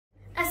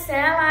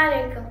Assalamu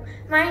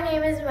alaikum. My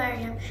name is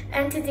Mariam,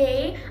 and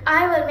today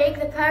I will make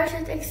the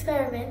parachute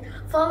experiment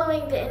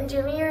following the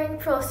engineering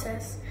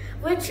process,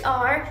 which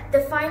are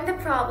define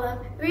the problem,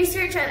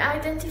 research and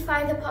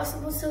identify the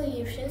possible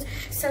solutions,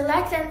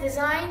 select and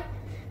design,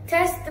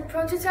 test the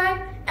prototype,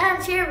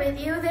 and share with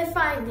you the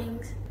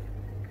findings.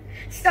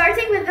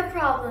 Starting with the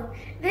problem,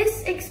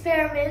 this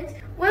experiment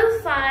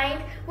will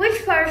find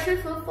which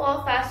parachute will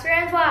fall faster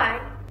and why.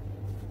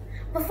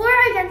 Before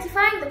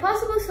identifying the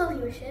possible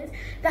solutions,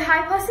 the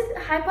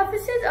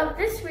hypothesis of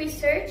this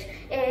research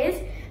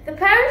is the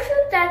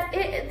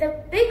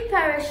big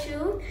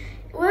parachute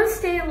will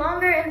stay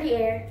longer in the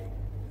air.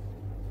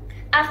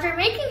 After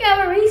making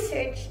our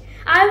research,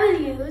 I will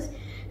use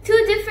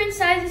 2 different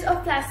sizes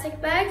of plastic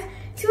bags,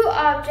 2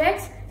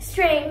 objects,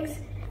 strings,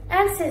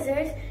 and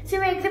scissors to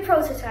make the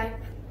prototype.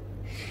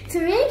 To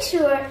make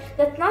sure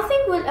that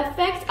nothing will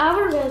affect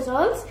our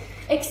results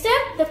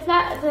except the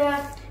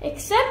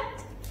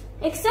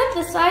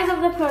size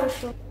of the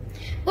parachute.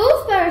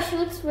 Both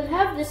parachutes will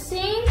have the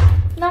same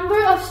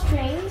number of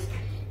strings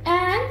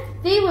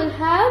and they will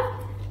have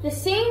the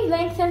same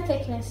length and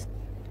thickness.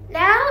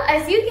 Now,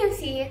 as you can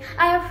see,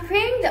 I am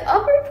preparing the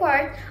upper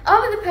part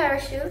of the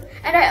parachute,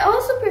 and I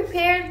also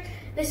prepared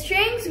the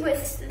strings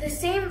with the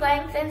same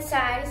length and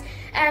size,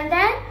 and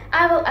then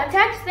I will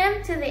attach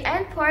them to the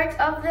end part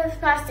of the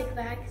plastic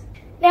bags.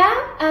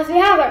 Now, as we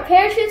have our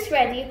parachutes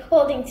ready,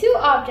 holding 2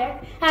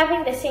 objects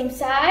having the same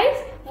size,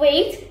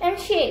 weight, and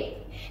shape.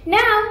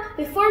 Now,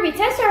 before we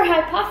test our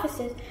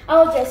hypothesis, I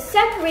will just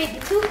separate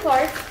the 2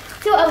 parts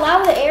to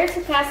allow the air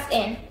to pass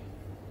in.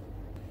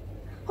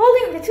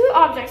 Holding the 2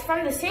 objects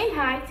from the same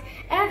height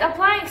and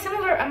applying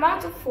similar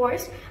amount of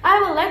force, I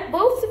will let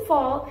both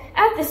fall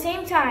at the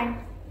same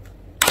time.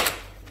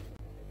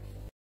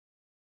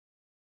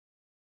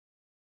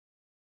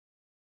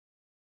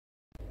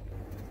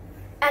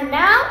 And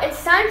now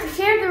it's time to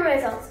share the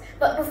results.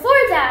 But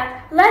before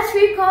that, let's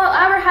recall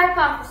our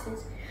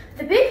hypothesis.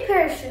 The big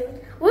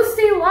parachute will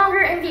stay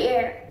longer in the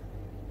air,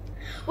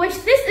 which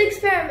this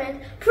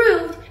experiment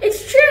proved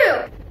it's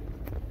true.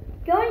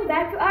 Going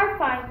back to our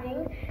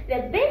findings,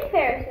 the big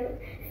parachute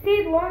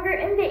stayed longer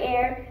in the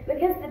air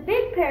because the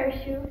big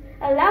parachute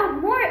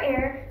allowed more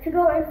air to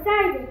go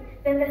inside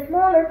it than the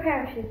smaller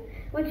parachute,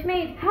 which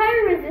made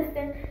higher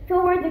resistance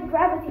toward the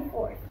gravity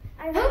force.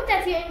 I hope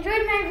that you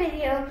enjoyed my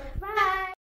video.